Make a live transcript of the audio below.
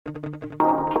Hello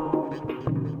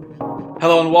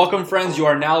and welcome, friends. You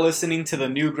are now listening to the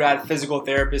New Grad Physical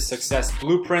Therapist Success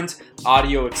Blueprint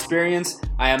audio experience.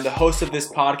 I am the host of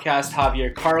this podcast,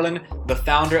 Javier Carlin, the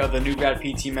founder of the New Grad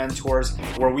PT Mentors,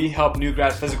 where we help new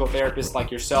grad physical therapists like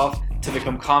yourself to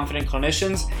become confident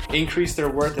clinicians, increase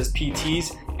their worth as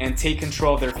PTs, and take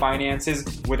control of their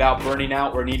finances without burning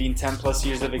out or needing 10 plus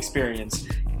years of experience.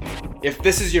 If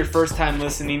this is your first time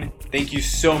listening, thank you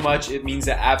so much. It means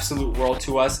the absolute world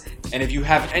to us. And if you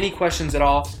have any questions at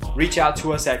all, reach out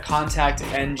to us at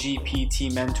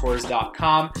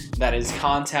contactngptmentors.com. That is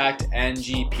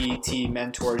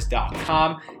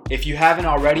contactngptmentors.com. If you haven't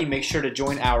already, make sure to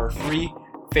join our free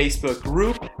Facebook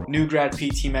group, New Grad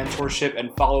PT Mentorship,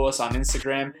 and follow us on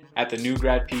Instagram at the New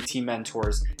Grad PT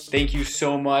Mentors. Thank you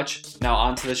so much. Now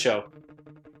on to the show.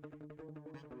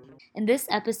 In this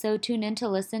episode, tune in to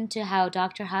listen to how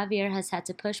Dr. Javier has had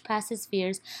to push past his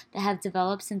fears that have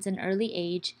developed since an early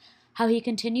age, how he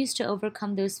continues to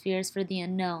overcome those fears for the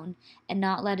unknown and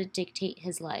not let it dictate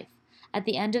his life. At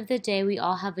the end of the day, we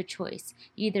all have a choice.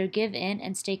 You either give in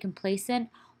and stay complacent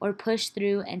or push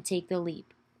through and take the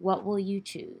leap. What will you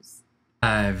choose?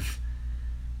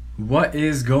 What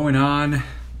is going on,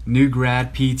 New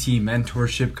Grad PT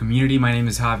Mentorship community? My name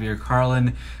is Javier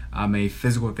Carlin. I'm a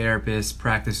physical therapist,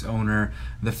 practice owner,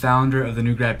 the founder of the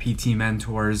New Grad PT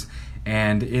Mentors,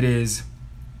 and it is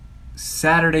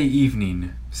Saturday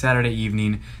evening.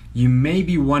 You may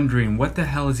be wondering, what the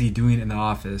hell is he doing in the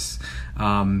office?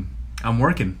 I'm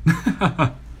working.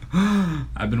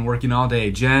 I've been working all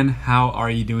day. Jen, how are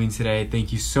you doing today?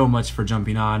 Thank you so much for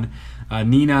jumping on.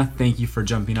 Nina, thank you for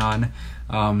jumping on.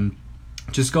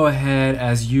 Just go ahead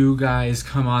as you guys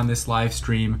come on this live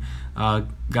stream,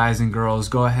 guys and girls,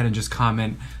 go ahead and just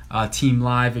comment Team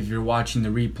Live. If you're watching the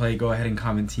replay, go ahead and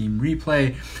comment Team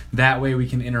Replay. That way we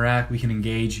can interact, we can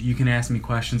engage. You can ask me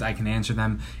questions, I can answer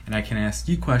them, and I can ask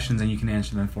you questions and you can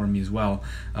answer them for me as well.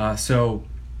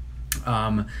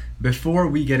 Before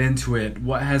we get into it,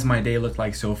 what has my day looked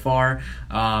like so far?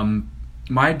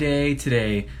 My day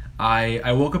today,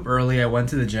 I woke up early, I went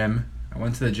to the gym,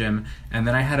 and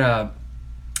then I had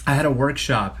a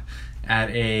workshop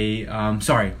at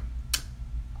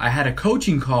I had a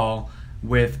coaching call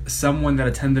with someone that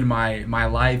attended my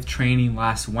live training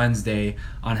last Wednesday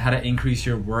on how to increase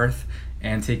your worth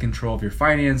and take control of your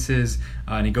finances,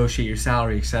 negotiate your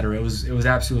salary, etc. It was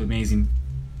absolutely amazing.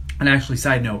 And actually,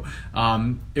 side note,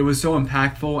 it was so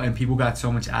impactful and people got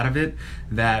so much out of it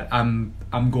that I'm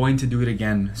going to do it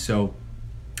again. So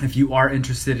if you are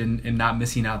interested in not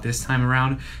missing out this time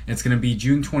around, it's going to be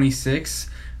June 26th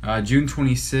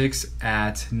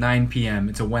at 9 p.m.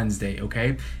 It's a Wednesday,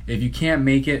 okay? If you can't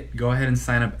make it, go ahead and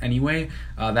sign up anyway.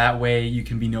 That way you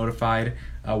can be notified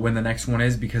when the next one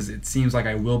is, because it seems like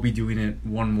I will be doing it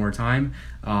one more time.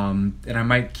 And I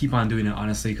might keep on doing it,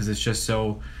 honestly, because it's just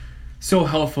so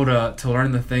helpful to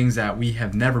learn the things that we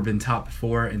have never been taught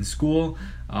before in school.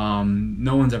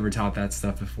 No one's ever taught that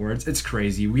stuff before. It's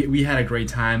crazy. We had a great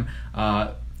time.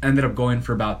 Ended up going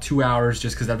for about 2 hours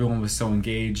just because everyone was so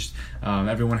engaged.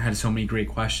 Everyone had so many great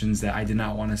questions that I did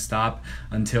not want to stop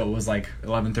until it was like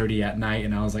 11:30 at night,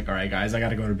 and I was like, all right guys, I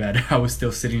gotta go to bed. I was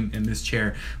still sitting in this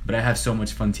chair, but I have so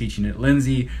much fun teaching it.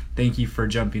 Lindsay, thank you for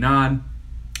jumping on.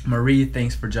 Marie,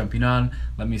 thanks for jumping on.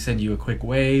 Let me send you a quick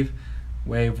wave.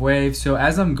 So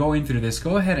as I'm going through this,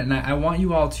 go ahead and I want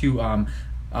you all to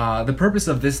the purpose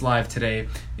of this live today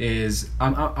is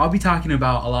I'll be talking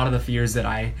about a lot of the fears that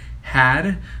I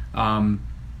had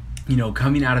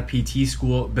coming out of PT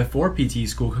school, before PT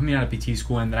school, coming out of PT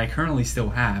school, and that I currently still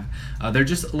have. They're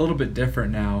just a little bit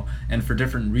different now and for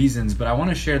different reasons, but I want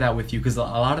to share that with you because a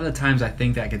lot of the times I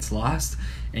think that gets lost,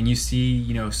 and you see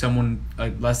someone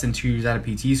less than 2 years out of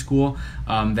PT school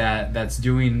that's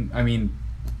doing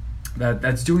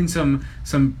some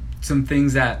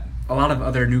things that a lot of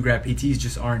other new grad PTs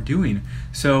just aren't doing.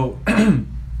 So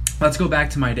let's go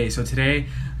back to my day. So today,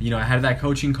 I had that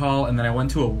coaching call, and then I went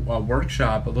to a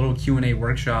workshop, a little Q&A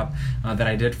workshop that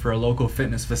I did for a local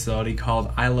fitness facility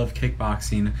called I Love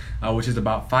Kickboxing, which is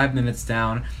about 5 minutes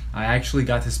down. I actually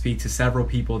got to speak to several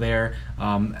people there.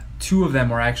 2 of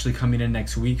them are actually coming in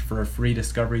next week for a free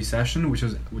discovery session, which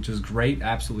is great,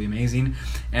 absolutely amazing.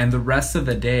 And the rest of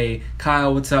the day,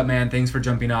 Kyle, what's up, man? Thanks for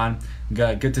jumping on.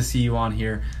 Good to see you on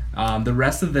here. The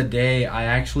rest of the day I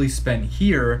actually spent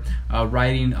here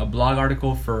writing a blog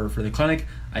article for the clinic.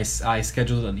 I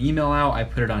scheduled an email out. I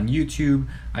put it on YouTube.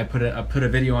 I put a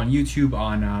video on YouTube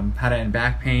on how to end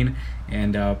back pain,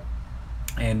 and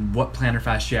and what plantar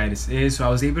fasciitis is. So I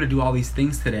was able to do all these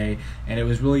things today, and it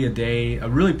was really a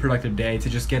really productive day to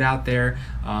just get out there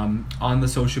on the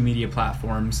social media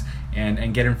platforms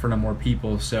and get in front of more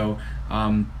people. So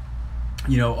a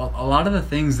lot of the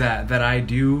things that I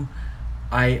do,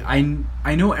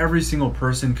 I know every single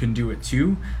person can do it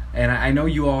too, and I know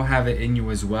you all have it in you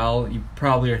as well. You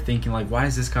probably are thinking like, why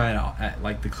is this guy at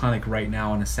like the clinic right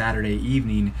now on a Saturday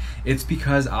evening? It's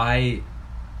because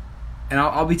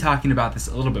I'll be talking about this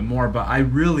a little bit more, but I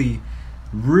really,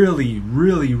 really,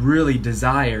 really, really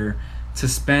desire to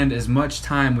spend as much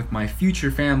time with my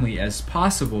future family as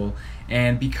possible.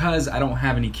 And because I don't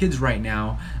have any kids right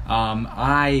now,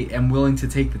 I am willing to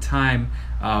take the time,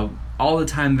 all the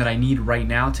time that I need right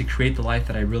now to create the life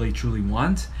that I really truly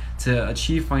want, to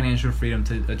achieve financial freedom,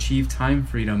 to achieve time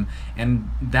freedom.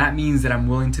 And that means that I'm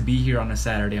willing to be here on a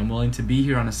Saturday, I'm willing to be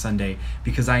here on a Sunday,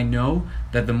 because I know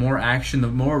that the more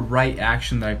right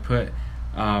action that I put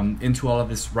into all of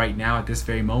this right now at this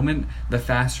very moment, the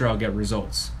faster I'll get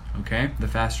results. Okay, the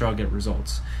faster I'll get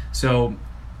results. So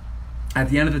at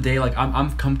the end of the day, like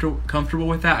I'm comfortable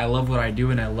with that. I love what I do,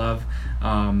 and I love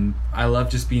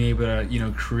just being able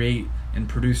to create and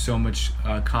produce so much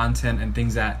content and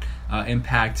things that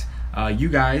impact you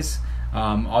guys,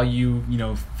 all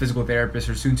you physical therapists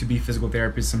or soon to be physical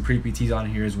therapists, some pre-PTs on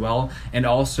here as well, and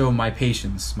also my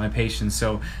patients.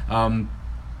 So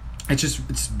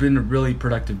it's been a really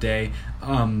productive day.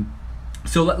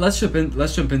 So let's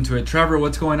jump into it. Trevor,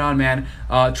 what's going on, man?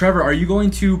 Trevor, are you going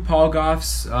to Paul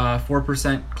Goff's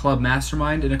 4% Club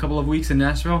Mastermind in a couple of weeks in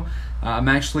Nashville?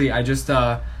 I just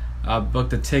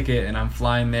booked a ticket, and I'm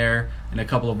flying there in a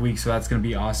couple of weeks, so that's going to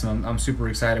be awesome. I'm super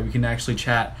excited. We can actually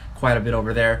chat quite a bit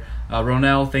over there.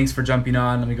 Ronell, thanks for jumping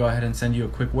on. Let me go ahead and send you a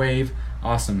quick wave.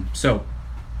 Awesome. So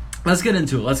let's get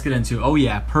into it. Oh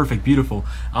yeah, perfect, beautiful.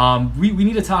 We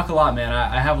need to talk a lot, man.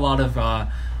 I have a lot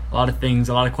of things,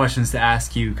 a lot of questions to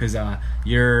ask you, because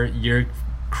you're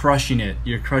crushing it.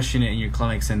 You're crushing it in your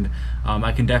clinics, and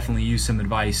I can definitely use some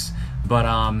advice. But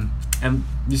and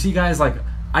you see, guys, like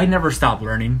I never stop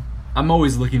learning. I'm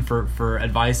always looking for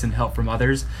advice and help from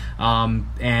others. And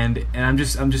I'm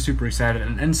just super excited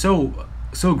and so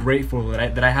grateful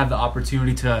that I have the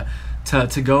opportunity to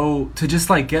go to just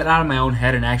like get out of my own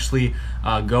head and actually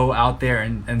go out there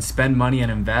and spend money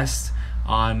and invest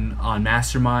on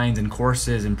masterminds and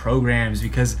courses and programs,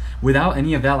 because without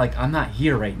any of that, like I'm not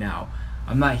here right now.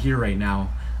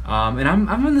 And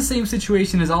I'm in the same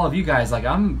situation as all of you guys. Like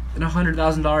I'm in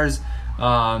 $100,000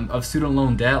 of student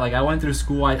loan debt. Like I went through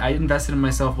school, I invested in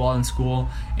myself while in school,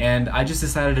 and I just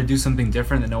decided to do something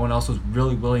different that no one else was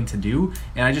really willing to do,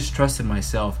 and I just trusted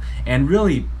myself. And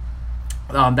really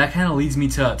that kind of leads me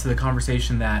to the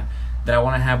conversation that I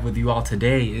want to have with you all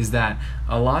today, is that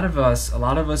a lot of us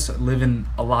live in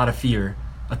a lot of fear,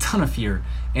 a ton of fear,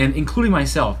 and including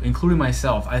myself.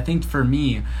 I think for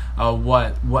me,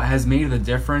 what has made the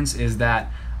difference is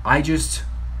that I just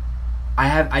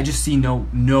see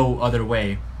no other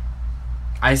way.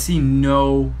 I see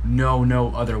no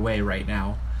other way right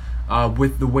now.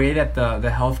 With the way that the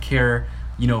healthcare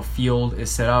field is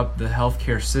set up, the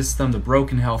healthcare system, the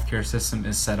broken healthcare system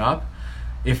is set up.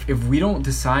 If we don't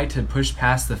decide to push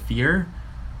past the fear,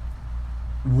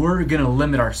 we're gonna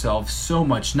limit ourselves so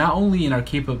much, not only in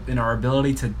our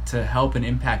ability to help and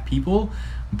impact people,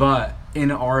 but in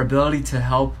our ability to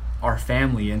help our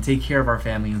family and take care of our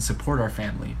family and support our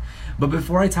family. But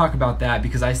before I talk about that,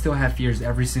 because I still have fears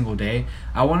every single day,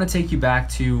 I want to take you back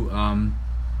to and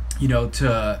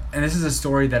this is a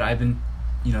story that I've been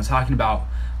talking about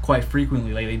quite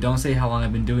frequently lately. Don't say how long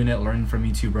I've been doing it. Learning from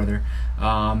you too, brother.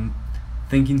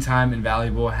 Thinking time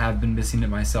invaluable. Have been missing it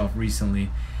myself recently.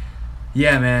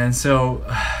 Yeah, man. So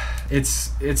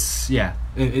it's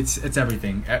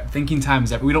everything. Thinking time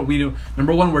is we don't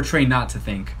number one, we're trained not to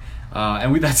think,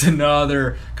 and that's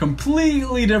another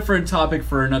completely different topic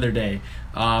for another day.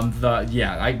 I'm not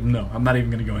even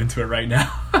gonna go into it right now.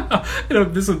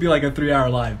 This would be like a 3-hour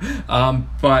live.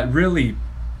 But really,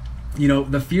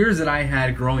 the fears that I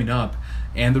had growing up,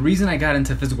 and the reason I got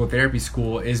into physical therapy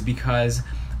school is because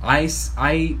I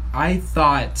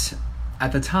thought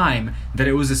at the time that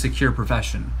it was a secure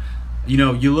profession.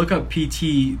 You look up PT,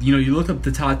 you look up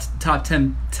the top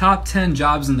 10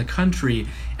 jobs in the country,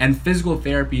 and physical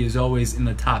therapy is always in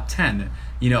the top 10.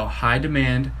 High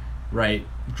demand, right?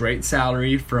 Great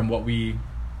salary from what we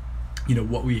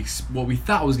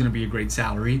thought was going to be a great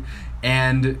salary,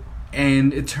 and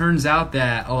it turns out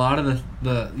that a lot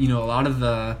of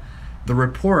the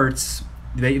reports,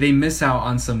 they miss out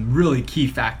on some really key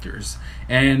factors.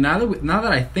 And now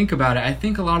that I think about it, I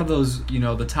think a lot of those,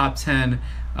 the top 10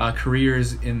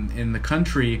 careers in the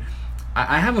country,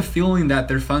 I have a feeling that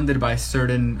they're funded by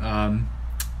certain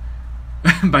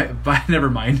by never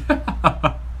mind.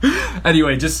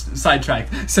 Anyway, just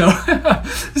sidetracked. So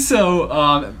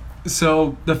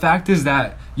the fact is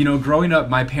that, growing up,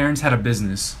 my parents had a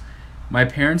business.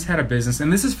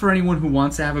 And this is for anyone who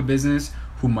wants to have a business,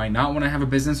 who might not want to have a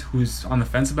business, who's on the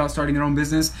fence about starting their own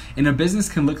business. And a business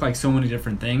can look like so many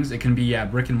different things. It can be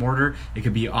at brick and mortar, it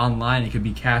could be online, it could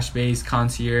be cash-based,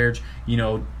 concierge,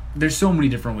 there's so many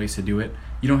different ways to do it.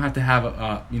 You don't have to have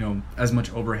as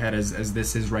much overhead as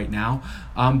this is right now.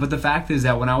 But the fact is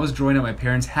that when I was growing up, my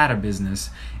parents had a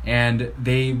business, and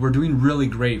they were doing really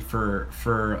great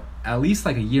for at least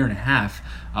like a year and a half.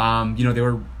 They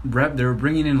were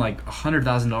bringing in like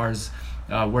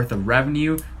 $100,000 worth of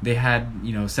revenue. They had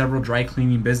several dry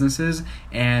cleaning businesses,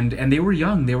 and they were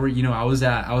young. They were I was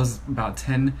about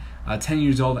 10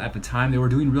 years old at the time. They were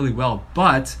doing really well,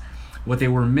 but what they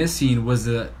were missing was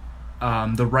the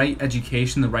right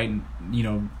education, the right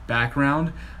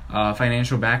background,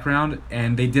 financial background,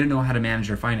 and they didn't know how to manage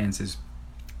their finances.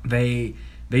 They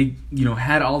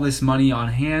had all this money on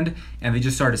hand, and they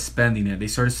just started spending it. They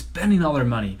started spending all their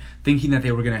money, thinking that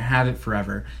they were going to have it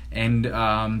forever. And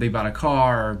they bought a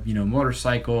car,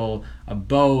 motorcycle, a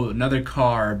boat, another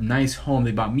car, nice home.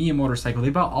 They bought me a motorcycle.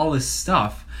 They bought all this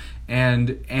stuff,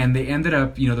 and they ended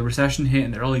up, the recession hit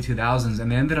in the early 2000s,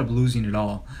 and they ended up losing it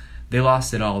all. They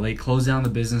lost it all. They closed down the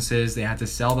businesses. They had to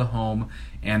sell the home,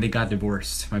 and they got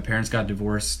divorced. My parents got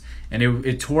divorced, and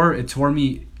it tore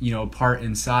me apart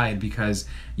inside, because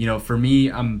for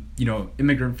me, I'm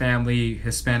immigrant family,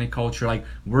 Hispanic culture, like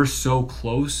we're so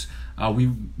close.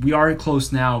 We are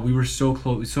close now. We were so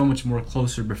close, so much more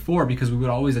closer before, because we would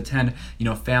always attend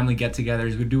family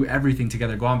get-togethers. We'd do everything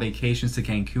together, go on vacations to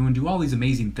Cancun, do all these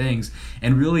amazing things,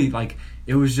 and really like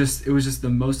it was just the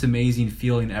most amazing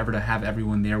feeling ever to have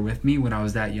everyone there with me when I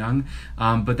was that young.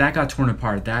 But that got torn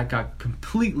apart. That got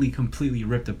completely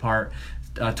ripped apart,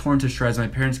 torn to shreds. My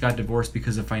parents got divorced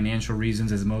because of financial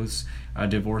reasons, as most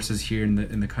divorces here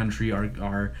in the country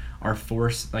are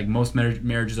forced. Like most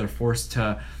marriages are forced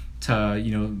to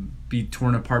be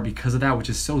torn apart because of that, which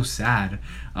is so sad.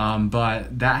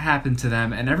 But that happened to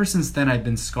them, and ever since then I've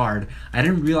been scarred. I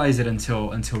didn't realize it until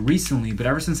recently, but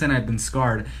ever since then I've been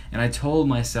scarred, and I told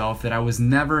myself that I was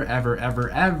never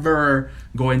ever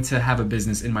going to have a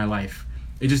business in my life.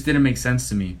 It just didn't make sense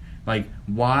to me. Like,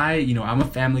 why? I'm a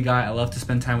family guy. I love to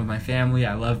spend time with my family.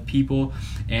 I love people,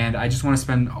 and I just want to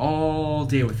spend all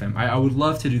day with them. I would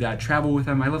love to do that, travel with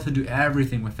them. I love to do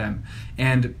everything with them.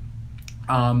 And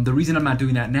the reason I'm not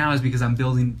doing that now is because I'm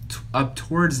building up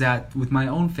towards that with my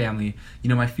own family,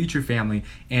 my future family.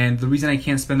 And the reason I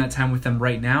can't spend that time with them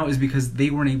right now is because they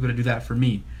weren't able to do that for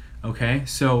me. Okay?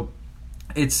 So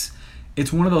it's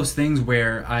one of those things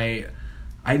where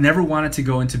I never wanted to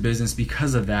go into business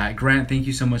because of that. Grant, thank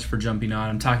you so much for jumping on.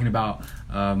 I'm talking about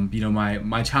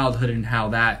my childhood and how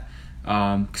that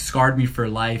scarred me for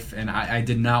life, and I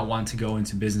did not want to go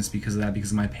into business because of that,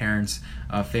 because my parents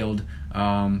failed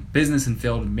business and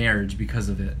failed marriage because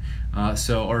of it,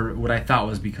 or what I thought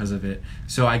was because of it.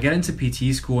 So I get into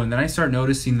PT school, and then I start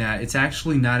noticing that it's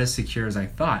actually not as secure as I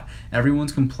thought.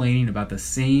 Everyone's complaining about the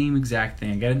same exact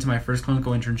thing. I get into my first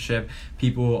clinical internship,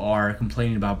 people are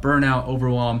complaining about burnout,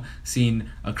 overwhelm, seeing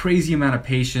a crazy amount of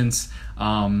patients.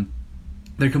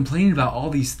 They're complaining about all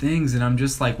these things, and I'm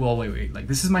just like, well, wait, like,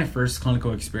 this is my first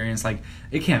clinical experience. Like,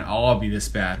 it can't all be this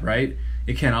bad, right?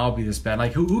 It can't all be this bad.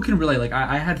 Like, who can relate? Like,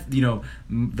 I had,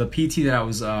 the PT that I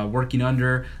was working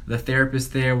under, the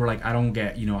therapist there were like, I don't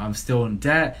get, I'm still in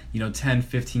debt, 10,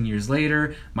 15 years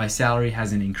later, my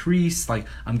hasn't increased. Like,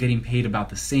 I'm getting paid about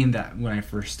the same that when I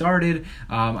first started.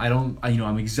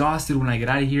 I'm exhausted when I get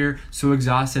out of here, so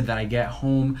exhausted that I get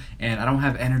home and I don't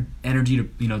have energy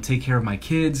to, take care of my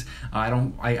kids.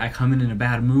 I come in a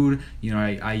bad mood.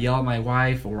 I yell at my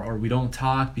wife, or we don't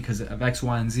talk because of X,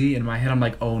 Y, and Z. In my head, I'm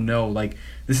like, oh no, like,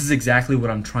 this is exactly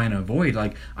what I'm trying to avoid.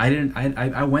 Like,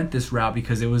 I went this route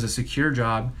because it was a secure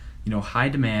job, high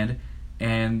demand,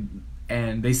 and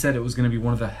they said it was going to be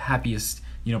one of the happiest,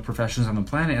 professions on the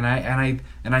planet, and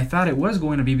I thought it was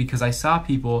going to be, because I saw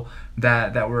people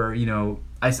that were,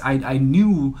 I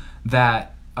knew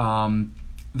that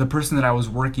the person that I was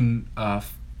working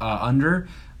under,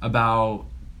 about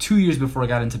 2 years before I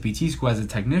got into PT school as a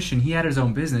technician, he had his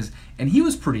own business and he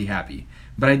was pretty happy.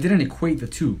 But I didn't equate the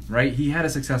two, right? He had a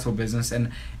successful business,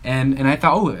 and I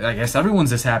thought, oh, I guess everyone's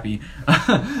this happy.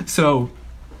 So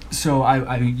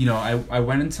I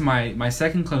went into my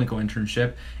second clinical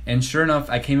internship, and sure enough,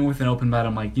 I came in with an open mind.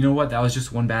 I'm like, you know what? That was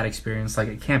just one bad experience. Like,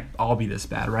 it can't all be this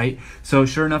bad, right? So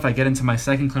sure enough, I get into my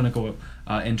second clinical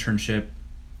internship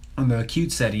on the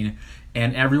acute setting,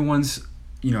 and everyone's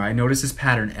I noticed this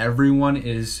pattern. Everyone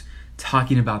is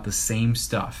talking about the same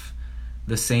stuff.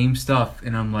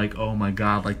 And I'm like, oh my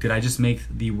God, like, did I just make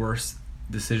the worst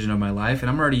decision of my life? And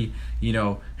I'm already,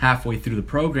 halfway through the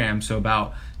program. So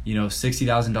about,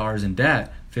 $60,000 in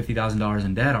debt, $50,000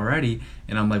 in debt already.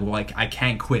 And I'm like, well, I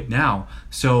can't quit now.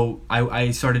 So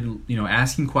I started,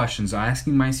 asking questions,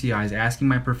 asking my CIs, asking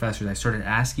my professors. I started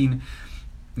asking,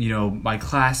 my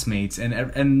classmates,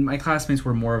 and my classmates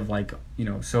were more of like,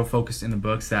 so focused in the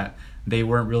books that they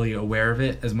weren't really aware of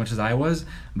it as much as I was.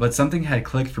 But something had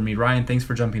clicked for me. Ryan, thanks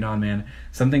for jumping on, man.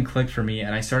 Something clicked for me,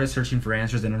 and I started searching for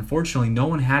answers, and unfortunately no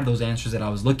one had those answers that I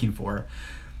was looking for.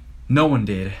 No one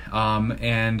did.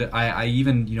 And I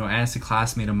even, asked a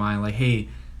classmate of mine, like, hey,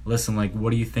 listen, like,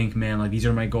 what do you think, man? Like, these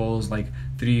are my goals, like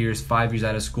 3 years, 5 years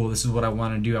out of school. This is what I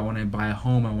want to do. I want to buy a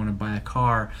home. I want to buy a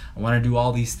car. I want to do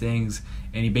all these things.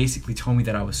 And he basically told me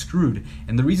that I was screwed.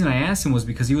 And the reason I asked him was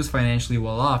because he was financially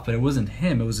well off, but it wasn't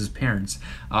him. It was his parents.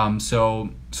 So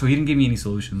he didn't give me any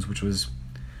solutions, which was,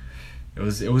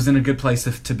 it was in a good place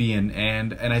to be in.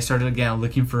 And I started again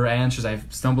looking for answers. I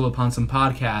stumbled upon some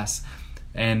podcasts,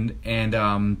 and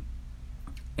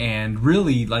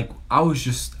really, like, I was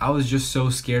just so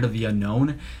scared of the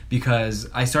unknown, because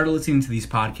I started listening to these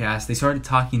podcasts. They started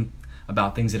talking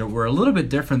about things that were a little bit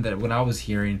different than what I was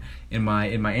hearing in my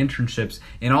internships,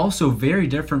 and also very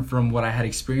different from what I had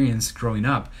experienced growing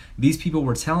up. These people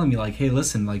were telling me, like, hey,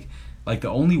 listen, like the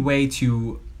only way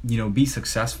to, be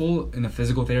successful in the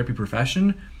physical therapy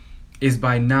profession is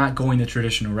by not going the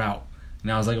traditional route.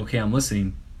 And I was like, okay, I'm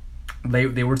listening.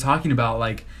 They were talking about,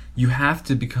 like, you have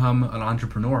to become an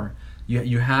entrepreneur.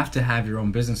 You have to have your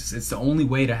own businesses. It's the only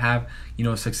way to have,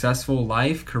 a successful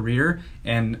life, career,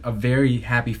 and a very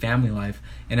happy family life.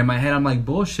 And in my head, I'm like,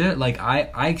 bullshit. Like,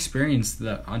 I experienced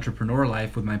the entrepreneur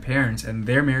life with my parents, and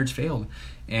their marriage failed.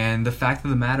 And the fact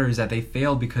of the matter is that they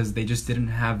failed because they just didn't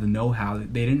have the know-how.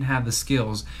 They didn't have the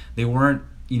skills. They weren't,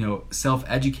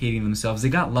 self-educating themselves. They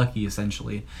got lucky,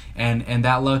 essentially. And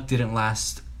that luck didn't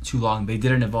last too long. They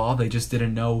didn't evolve. They just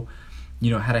didn't know,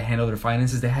 how to handle their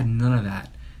finances. They had none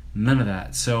of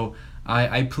that. So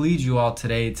I plead you all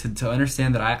today to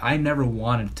understand that I never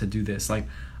wanted to do this. Like,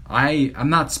 I'm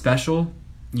not special.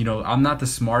 I'm not the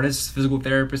smartest physical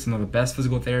therapist. I'm not the best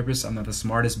physical therapist. I'm not the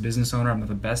smartest business owner. I'm not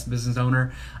the best business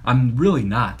owner. I'm really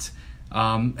not.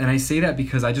 And I say that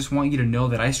because I just want you to know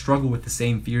that I struggle with the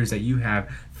same fears that you have.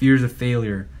 Fears of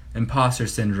failure, imposter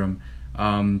syndrome,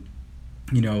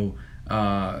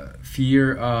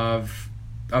 fear of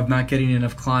not getting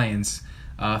enough clients,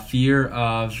 fear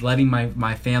of letting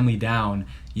my family down,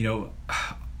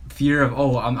 fear of,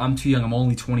 I'm too young, I'm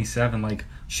only 27, like,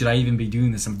 should I even be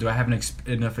doing this? Do I have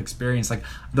enough experience? Like,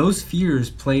 those fears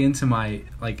play into my,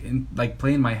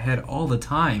 play in my head all the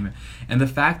time. And the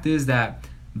fact is that,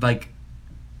 like,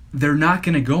 they're not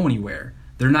going to go anywhere.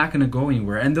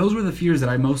 And those were the fears that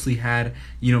I mostly had,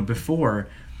 before.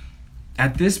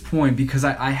 At this point, because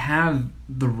I have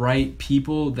the right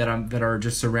people that are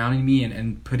just surrounding me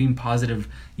and putting positive,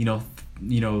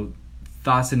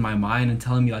 thoughts in my mind and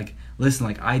telling me, like, listen,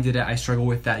 like, I did it, I struggle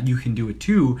with that, you can do it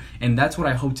too. And that's what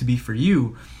I hope to be for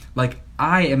you. Like,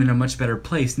 I am in a much better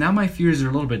place. Now my fears are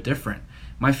a little bit different.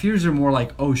 My fears are more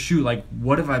like, oh shoot, like,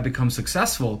 what if I become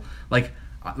successful? Like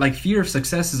fear of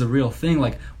success is a real thing.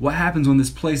 Like, what happens when this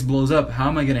place blows up? How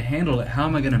am I going to handle it? How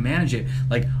am I going to manage it?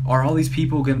 Like, are all these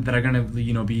people that are going to,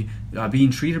 be being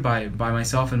treated by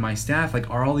myself and my staff, like,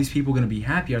 are all these people going to be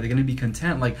happy? Are they going to be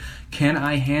content? Like, can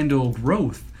I handle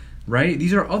growth? Right?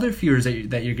 These are other fears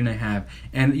that you're going to have.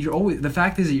 And the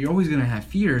fact is that you're always going to have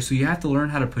fears, so you have to learn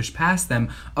how to push past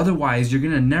them. Otherwise, you're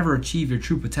going to never achieve your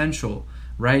true potential.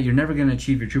 Right? You're never going to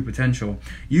achieve your true potential.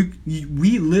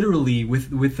 We literally,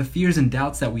 with the fears and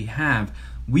doubts that we have,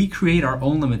 we create our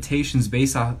own limitations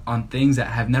based on things that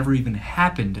have never even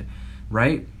happened,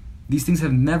 right? These things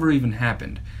have never even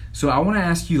happened. So I want to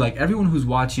ask you, like, everyone who's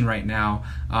watching right now,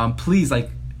 please, like,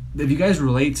 if you guys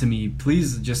relate to me,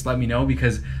 please just let me know,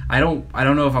 because I don't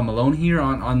know if I'm alone here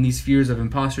on these fears of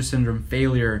imposter syndrome,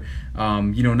 failure,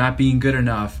 not being good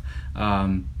enough.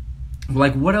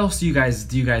 Like, what else do you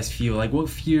guys feel? Like, what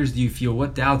fears do you feel?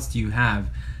 What doubts do you have?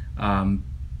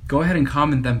 Go ahead and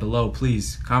comment them below,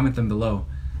 please. Comment them below.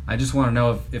 I just want to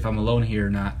know if I'm alone here or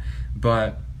not.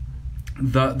 But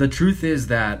the truth is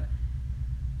that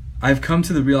I've come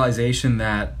to the realization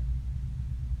that,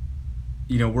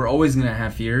 we're always going to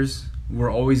have fears.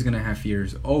 We're always going to have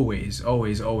fears. Always,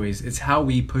 always, always. It's how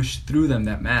we push through them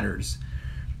that matters.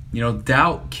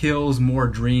 Doubt kills more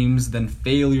dreams than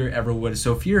failure ever would.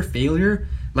 So fear of failure,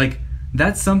 like,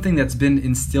 that's something that's been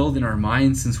instilled in our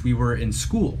minds since we were in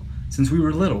school, since we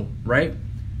were little, right?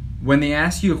 When they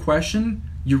ask you a question,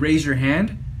 you raise your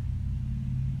hand,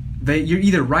 that you're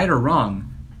either right or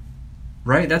wrong,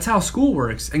 right? That's how school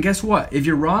works. And guess what? If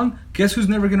you're wrong, guess who's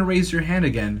never going to raise your hand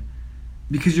again?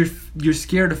 Because you're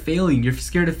scared of failing. You're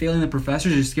scared of failing the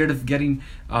professors. You're scared of getting,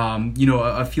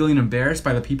 of feeling embarrassed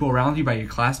by the people around you, by your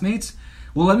classmates.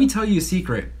 Well, let me tell you a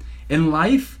secret. In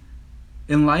life,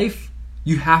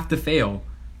 you have to fail.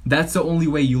 That's the only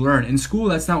way you learn. In school,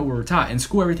 that's not what we're taught. In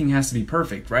school, everything has to be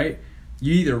perfect, right?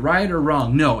 You're either right or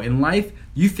wrong. No, in life,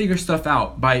 you figure stuff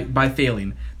out by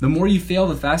failing. The more you fail,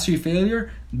 the faster you fail,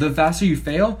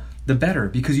 the better,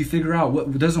 because you figure out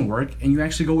what doesn't work and you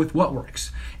actually go with what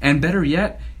works. And better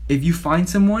yet, if you find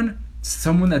someone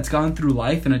that's gone through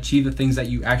life and achieved the things that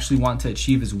you actually want to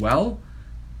achieve as well.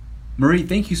 Marie,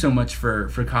 thank you so much for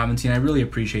commenting. I really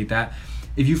appreciate that.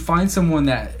 If you find someone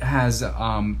that has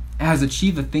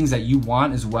achieved the things that you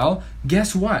want as well,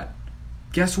 guess what?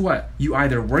 You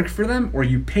either work for them or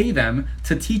you pay them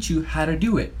to teach you how to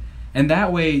do it. And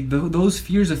that way, those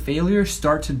fears of failure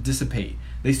start to dissipate.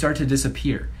 They start to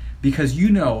disappear. Because you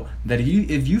know that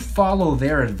if you follow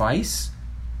their advice,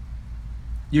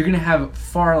 you're going to have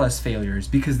far less failures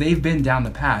because they've been down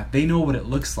the path. They know what it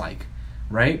looks like,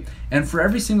 right? And for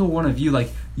every single one of you,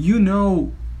 you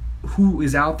know who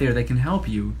is out there that can help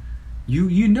you.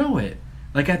 You know it.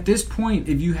 At this point,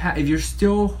 if you're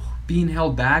still being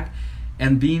held back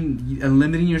and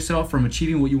limiting yourself from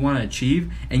achieving what you want to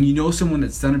achieve, and you know someone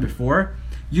that's done it before,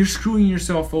 you're screwing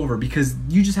yourself over, because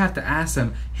you just have to ask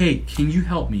them, hey, can you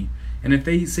help me? And if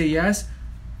they say yes,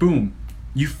 boom,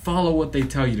 you follow what they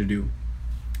tell you to do.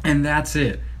 And that's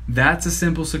it. That's a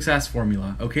simple success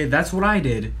formula, okay? That's what I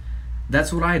did.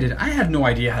 I had no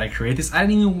idea how to create this. I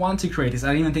didn't even want to create this. I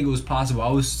didn't even think it was possible.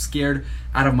 I was scared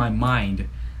out of my mind.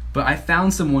 But I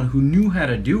found someone who knew how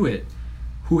to do it,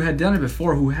 who had done it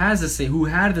before, who had the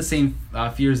same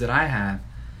fears that I have,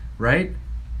 right?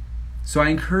 So I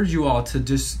encourage you all to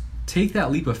just take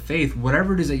that leap of faith,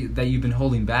 whatever it is that you've been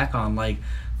holding back on.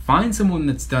 Find someone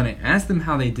that's done it. Ask them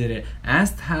how they did it.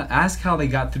 Ask how they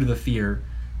got through the fear,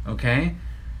 okay?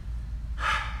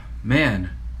 Man.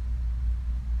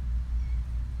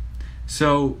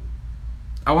 So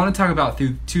I want to talk about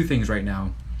two things right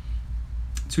now.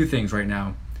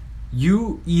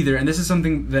 You either, and this is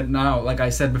something that now, like I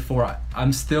said before,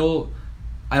 I'm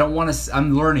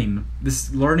learning.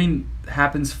 This learning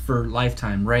happens for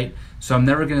lifetime, right? So I'm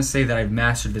never going to say that I've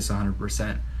mastered this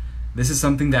 100%. This is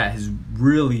something that has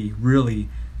really, really,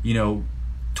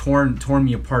 torn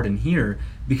me apart in here,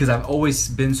 because I've always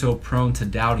been so prone to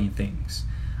doubting things.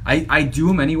 I do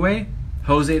them anyway.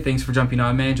 Jose, thanks for jumping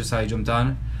on, man. Just how you jumped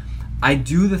on. I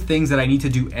do the things that I need to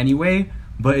do anyway,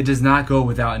 but it does not go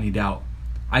without any doubt.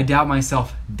 I doubt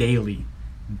myself daily.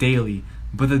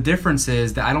 But the difference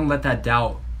is that I don't let that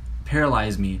doubt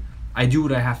paralyze me. I do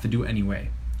what I have to do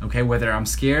anyway. Okay, whether I'm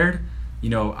scared,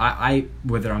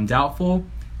 whether I'm doubtful,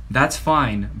 that's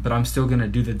fine, but I'm still gonna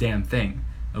do the damn thing.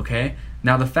 Okay?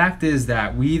 Now the fact is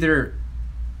that we either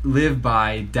live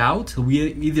by doubt,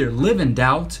 we either live in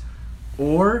doubt,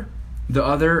 or the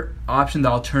other option, the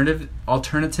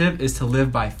alternative is to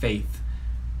live by faith.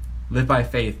 Live by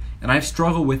faith. And I've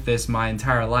struggled with this my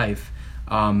entire life.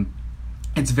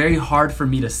 It's very hard for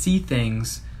me to see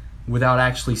things without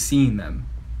actually seeing them,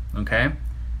 okay?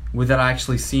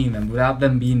 Without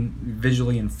them being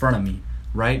visually in front of me,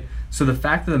 right? So the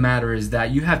fact of the matter is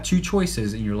that you have two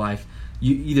choices in your life.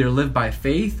 You either live by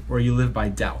faith or you live by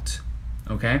doubt,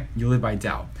 okay? You live by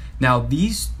doubt. Now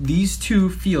these two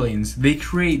feelings, they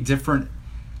create different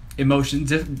emotions,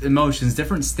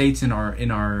 different states in our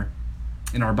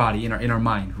body, in our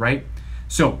mind, right?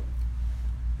 So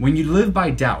when you live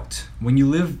by doubt, when you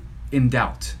live in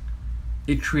doubt,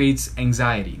 it creates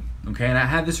anxiety, okay? And I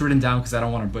have this written down because I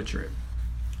don't want to butcher it.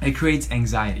 It creates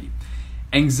anxiety.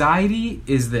 Anxiety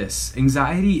is this.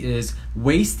 Anxiety is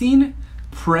wasting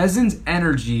present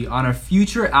energy on a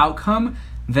future outcome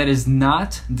that is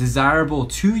not desirable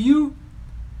to you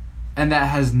and that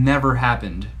has never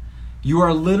happened. You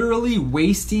are literally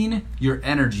wasting your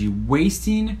energy,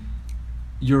 wasting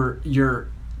your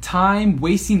time,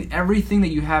 wasting everything that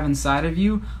you have inside of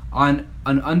you on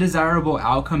an undesirable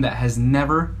outcome that has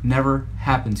never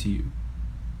happened to you.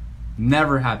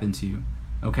 Never happened to you.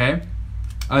 Okay?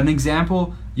 An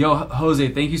example, Jose,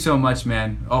 thank you so much,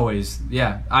 man. Always.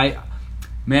 Yeah. I'm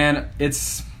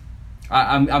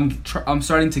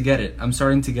starting to get it.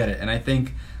 And I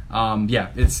think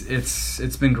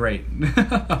it's been great.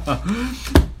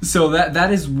 So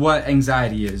that is what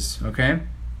anxiety is, okay?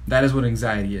 That is what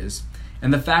anxiety is.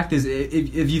 And the fact is,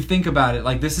 if you think about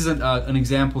it, this is an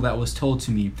example that was told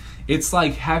to me. It's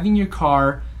like having your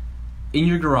car in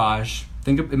your garage.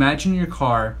 Imagine your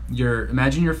car,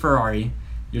 imagine your Ferrari,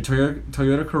 your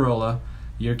Toyota Corolla,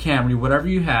 your Camry, whatever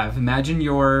you have. Imagine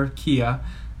your Kia.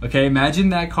 Okay, imagine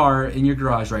that car in your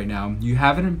garage right now. You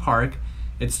have it in park.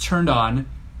 It's turned on,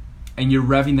 and you're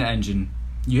revving the engine.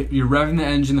 You're revving the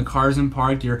engine. The car's in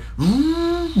park. You're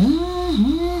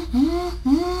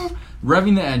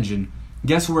revving the engine.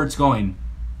 Guess where it's going?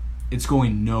 It's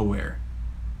going nowhere.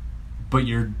 But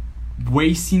you're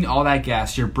wasting all that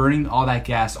gas. You're burning all that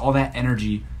gas. All that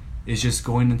energy is just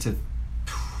going into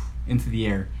the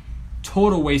air.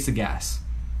 Total waste of gas.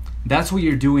 That's what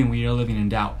you're doing when you're living in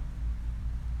doubt.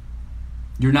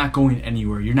 You're not going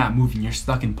anywhere. You're not moving. You're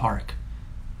stuck in park.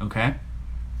 Okay?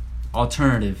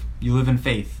 Alternative. You live in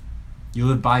faith. You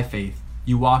live by faith.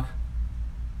 You walk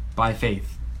by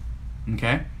faith.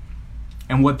 Okay?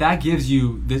 And what that gives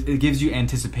you, it gives you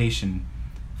anticipation.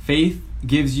 Faith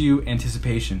gives you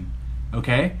anticipation.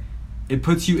 Okay? It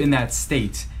puts you in that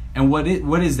state. And what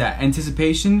is that?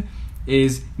 Anticipation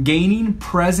is gaining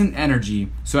present energy.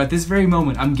 So at this very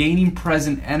moment, I'm gaining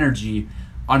present energy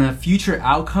on a future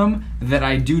outcome that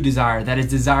I do desire, that is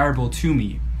desirable to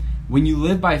me. When you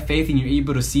live by faith and you're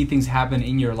able to see things happen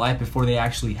in your life before they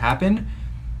actually happen,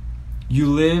 you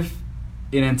live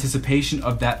in anticipation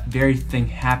of that very thing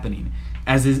happening,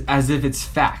 as if it's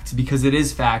fact, because it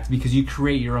is fact, because you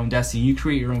create your own destiny, you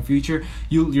create your own future.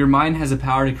 Your mind has the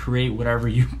power to create whatever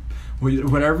your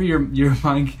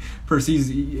mind perceives,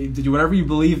 whatever you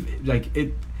believe, like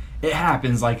it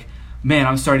happens. Like, man,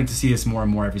 I'm starting to see this more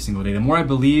and more every single day. The more I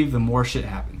believe, the more shit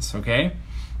happens, okay?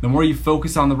 The more you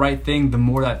focus on the right thing, the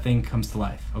more that thing comes to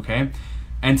life, okay?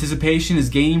 Anticipation is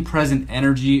gaining present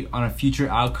energy on a future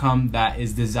outcome that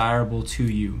is desirable to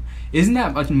you. Isn't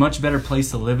that a much better place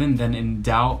to live in than in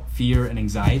doubt, fear, and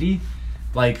anxiety?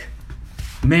 Like,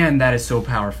 man, that is so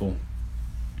powerful.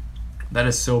 That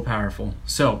is so powerful.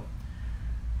 So,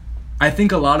 I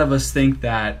think a lot of us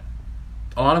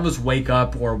wake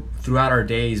up or throughout our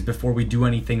days before we do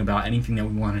anything about anything that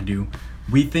we want to do.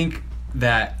 We think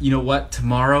that, you know what,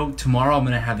 tomorrow I'm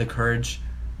going to have the courage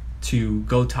to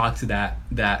go talk to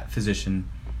that physician.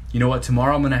 You know what,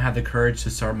 tomorrow I'm going to have the courage to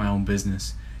start my own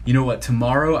business. You know what,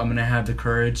 tomorrow I'm going to have the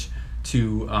courage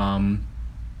to run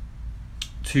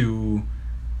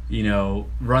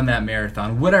that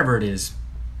marathon, whatever it is.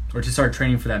 Or to start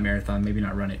training for that marathon, maybe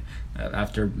not run it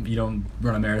after you don't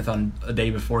run a marathon a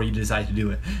day before you decide to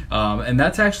do it. And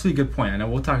that's actually a good point. I know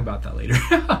we'll talk about that later.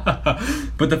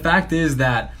 But the fact is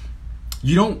that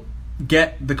you don't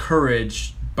get the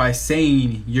courage by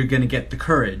saying you're going to get the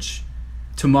courage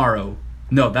tomorrow.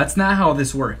 No, that's not how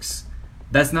this works.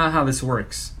 That's not how this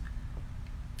works.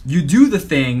 You do the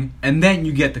thing and then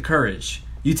you get the courage.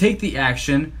 You take the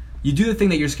action, you do the thing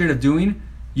that you're scared of doing,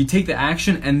 you take the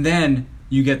action, and then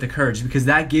you get the courage, because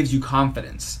that gives you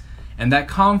confidence. And that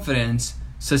confidence,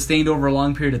 sustained over a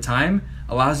long period of time,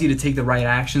 allows you to take the right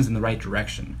actions in the right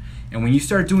direction. And when you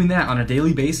start doing that on a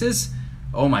daily basis,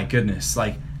 oh my goodness,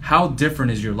 like, how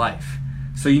different is your life?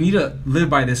 So you need to live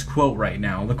by this quote right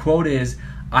now. The quote is,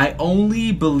 I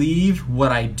only believe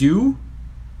what I do.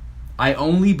 I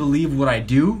only believe what I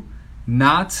do,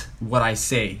 not what I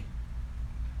say.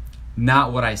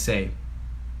 Not what I say.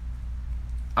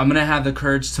 I'm going to have the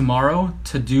courage tomorrow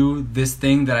to do this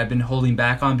thing that I've been holding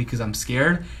back on because I'm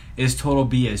scared is total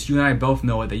BS. You and I both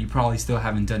know it, that you probably still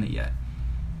haven't done it yet.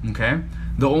 Okay?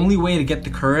 The only way to get the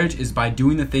courage is by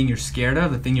doing the thing you're scared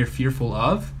of, the thing you're fearful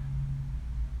of.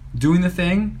 Doing the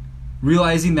thing,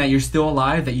 realizing that you're still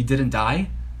alive, that you didn't die.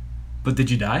 But did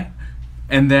you die?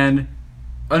 And then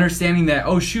understanding that,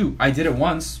 oh shoot, I did it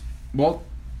once. Well,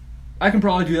 I can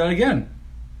probably do that again.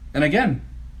 And again.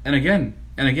 And again.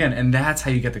 And again, and that's how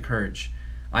you get the courage.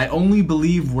 I only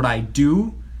believe what I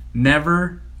do,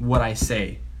 never what I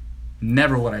say.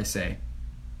 Never what I say.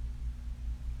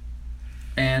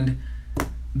 And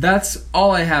that's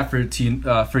all I have for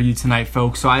you tonight,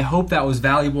 folks. So I hope that was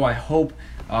valuable.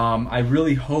 I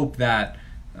really hope that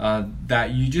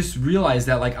you just realize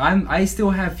that, like, I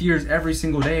still have fears every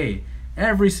single day.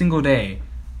 Every single day.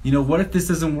 You know, what if this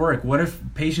doesn't work? What if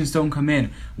patients don't come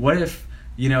in? What if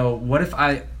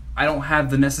I don't have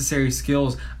the necessary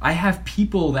skills? I have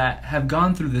people that have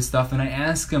gone through this stuff, and I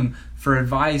ask them for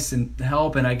advice and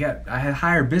help, and I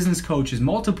hire business coaches,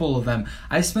 multiple of them.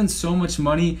 I spent so much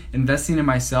money investing in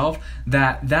myself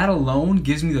that alone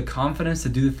gives me the confidence to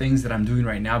do the things that I'm doing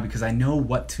right now, because I know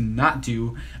what to not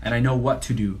do and I know what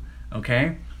to do,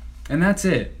 okay? And that's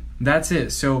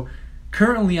it. So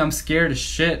currently I'm scared as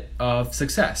shit of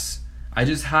success. I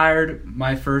just hired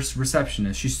my first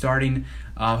receptionist. She's starting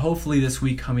hopefully this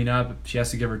week coming up. She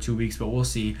has to give her 2 weeks, but we'll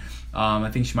see. I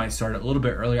think she might start a little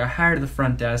bit earlier. I hired the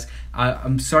front desk.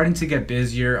 I'm starting to get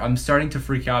busier. I'm starting to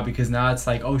freak out because now it's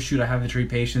like, oh shoot, I have to treat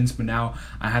patients, but now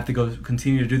I have to go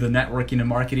continue to do the networking and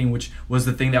marketing, which was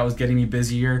the thing that was getting me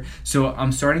busier. So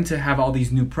I'm starting to have all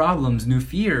these new problems, new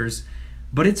fears,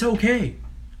 but it's okay.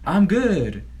 I'm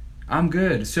good.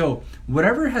 So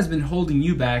whatever has been holding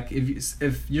you back,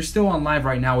 if you're still on live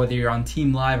right now, whether you're on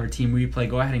Team Live or Team Replay,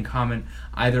 go ahead and comment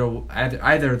either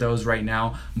of those right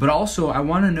now. But also, I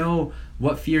want to know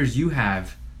what fears you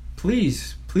have.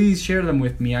 Please share them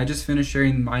with me. I just finished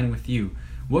sharing mine with you.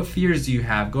 What fears do you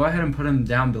have? Go ahead and put them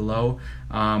down below.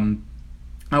 I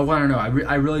want to know.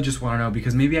 I really just want to know,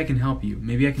 because maybe I can help you.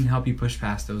 Maybe I can help you push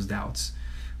past those doubts.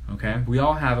 Okay? We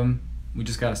all have them. We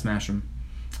just got to smash them.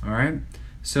 All right?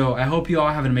 So I hope you all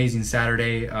have an amazing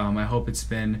Saturday. I hope it's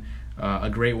been a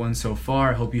great one so far.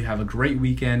 I hope you have a great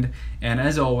weekend. And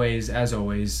as always,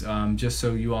 just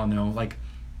so you all know, like,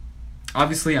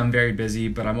 obviously I'm very busy,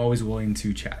 but I'm always willing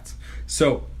to chat.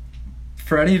 So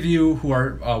for any of you who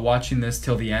are watching this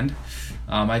till the end,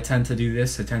 I tend to do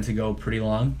this. I tend to go pretty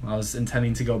long. I was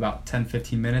intending to go about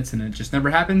 10-15 minutes, and it just never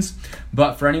happens.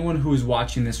 But for anyone who is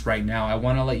watching this right now, I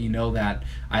want to let you know that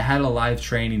I had a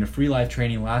free live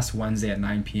training last Wednesday at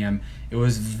 9 p.m. It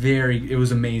was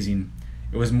amazing.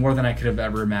 It was more than I could have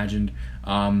ever imagined.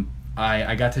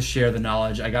 I got to share the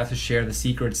knowledge. I got to share the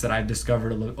secrets that I've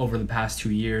discovered over the past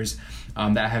 2 years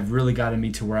that have really gotten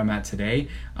me to where I'm at today.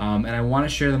 And I want to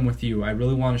share them with you. I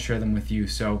really want to share them with you.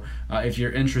 So if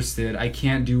you're interested, I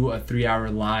can't do a 3-hour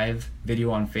live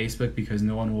video on Facebook because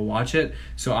no one will watch it.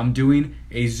 So I'm doing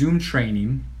a Zoom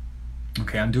training.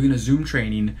 Okay, I'm doing a Zoom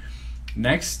training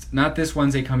next, not this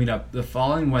Wednesday coming up, the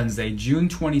following Wednesday, June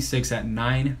 26th at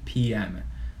 9 p.m.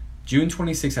 June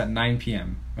 26th at 9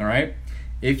 p.m. All right?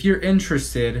 If you're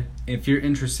interested,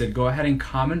 go ahead and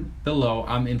comment below,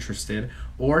 I'm interested,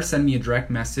 or send me a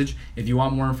direct message. If you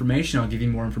want more information, I'll give you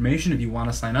more information. If you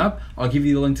want to sign up, I'll give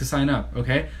you the link to sign up,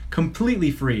 okay?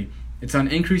 Completely free. It's on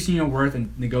increasing your worth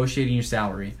and negotiating your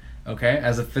salary, okay?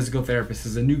 As a physical therapist,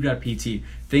 as a new grad PT,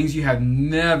 things you have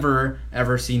never,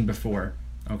 ever seen before,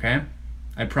 okay?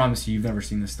 I promise you've never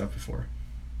seen this stuff before.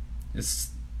 It's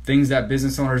things that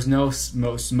business owners know,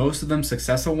 most of them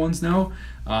successful ones know.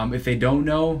 If they don't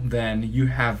know, then you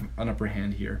have an upper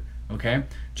hand here, okay?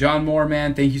 John Moore,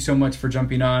 man, thank you so much for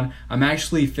jumping on. I'm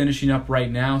actually finishing up right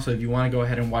now, so if you want to go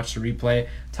ahead and watch the replay,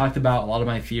 talked about a lot of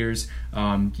my fears,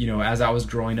 as I was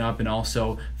growing up, and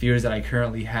also fears that I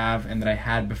currently have and that I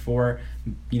had before,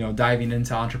 diving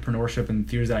into entrepreneurship, and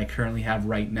fears that I currently have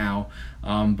right now.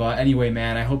 But anyway,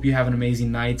 man, I hope you have an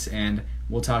amazing night, and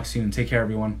we'll talk soon. Take care,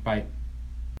 everyone. Bye.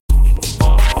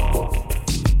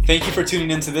 Thank you for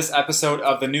tuning into this episode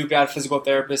of the New Grad Physical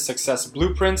Therapist Success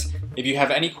Blueprint. If you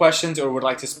have any questions or would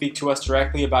like to speak to us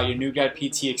directly about your New Grad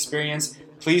PT experience,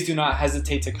 please do not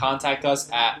hesitate to contact us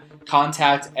at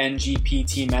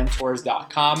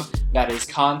contactngptmentors.com. That is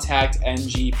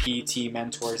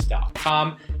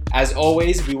contactngptmentors.com. As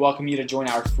always, we welcome you to join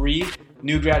our free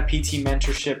New Grad PT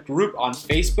Mentorship group on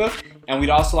Facebook, and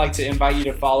we'd also like to invite you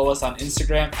to follow us on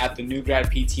Instagram at the New Grad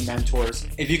PT Mentors.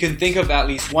 If you can think of at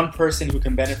least one person who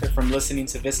can benefit from listening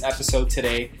to this episode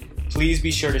today, please be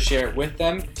sure to share it with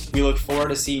them. We look forward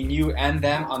to seeing you and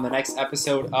them on the next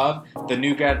episode of the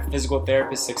New Grad Physical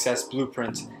Therapist Success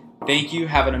Blueprint. Thank you.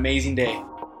 Have an amazing day.